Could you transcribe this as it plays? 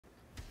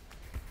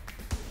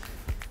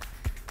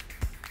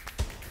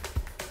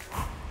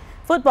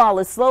Football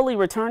is slowly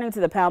returning to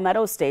the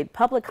Palmetto State.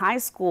 Public high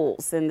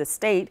schools in the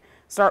state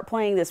start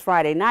playing this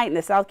Friday night, and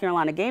the South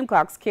Carolina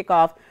Gamecocks kick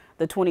off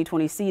the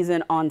 2020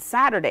 season on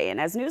Saturday.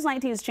 And as News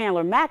 19's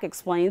Chandler Mack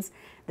explains,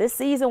 this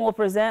season will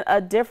present a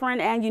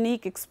different and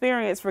unique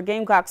experience for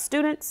Gamecock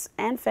students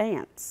and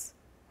fans.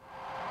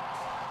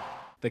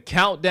 The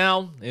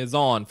countdown is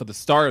on for the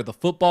start of the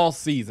football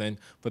season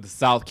for the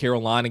South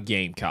Carolina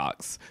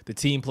Gamecocks. The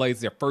team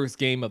plays their first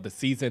game of the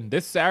season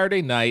this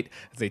Saturday night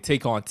as they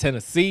take on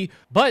Tennessee,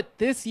 but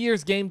this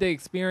year's game day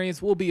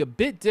experience will be a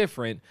bit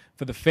different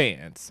for the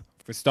fans.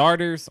 For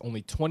starters,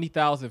 only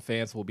 20,000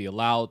 fans will be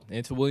allowed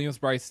into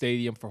Williams-Brice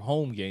Stadium for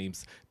home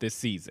games this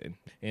season.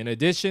 In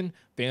addition,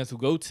 fans who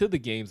go to the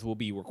games will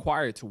be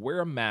required to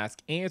wear a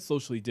mask and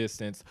socially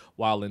distance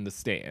while in the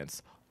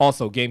stands.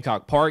 Also,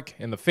 Gamecock Park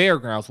and the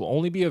fairgrounds will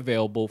only be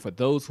available for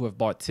those who have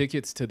bought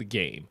tickets to the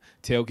game.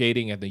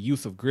 Tailgating and the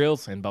use of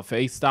grills and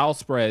buffet-style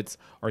spreads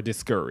are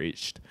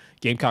discouraged.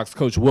 Gamecocks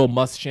coach Will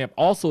Muschamp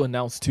also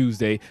announced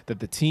Tuesday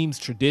that the team's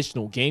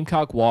traditional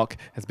Gamecock Walk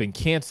has been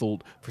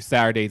canceled for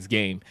Saturday's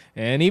game.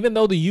 And even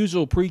though the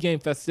usual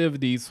pregame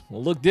festivities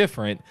will look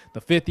different,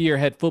 the fifth-year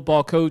head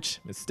football coach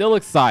is still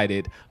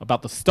excited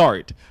about the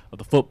start of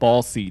the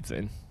football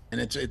season. And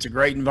it's a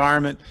great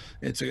environment.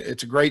 It's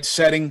a great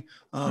setting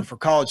for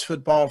college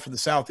football for the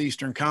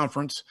Southeastern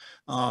Conference.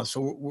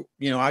 So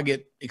I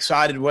get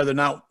excited whether or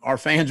not our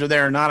fans are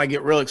there or not. I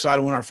get real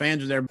excited when our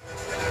fans are there.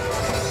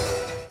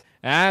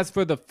 As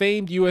for the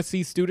famed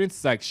USC students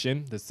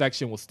section, the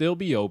section will still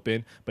be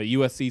open, but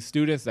USC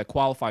students that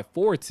qualify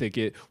for a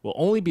ticket will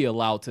only be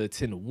allowed to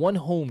attend one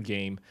home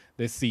game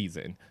this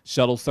season.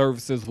 Shuttle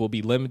services will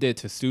be limited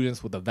to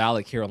students with a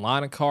valid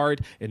Carolina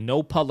card, and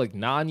no public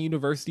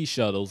non-university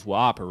shuttles will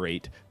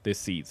operate this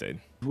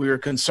season. We were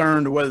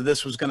concerned whether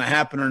this was going to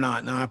happen or not,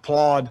 and I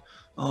applaud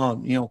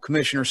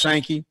Commissioner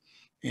Sankey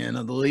and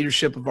the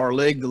leadership of our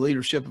league, the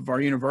leadership of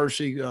our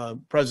university,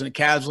 President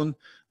Caslin,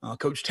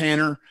 Coach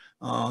Tanner,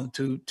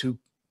 to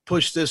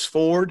push this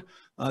forward,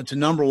 to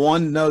number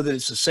one, know that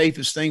it's the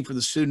safest thing for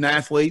the student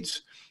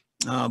athletes,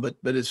 but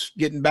it's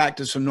getting back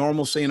to some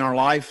normalcy in our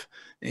life,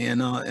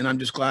 and I'm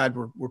just glad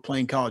we're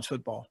playing college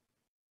football.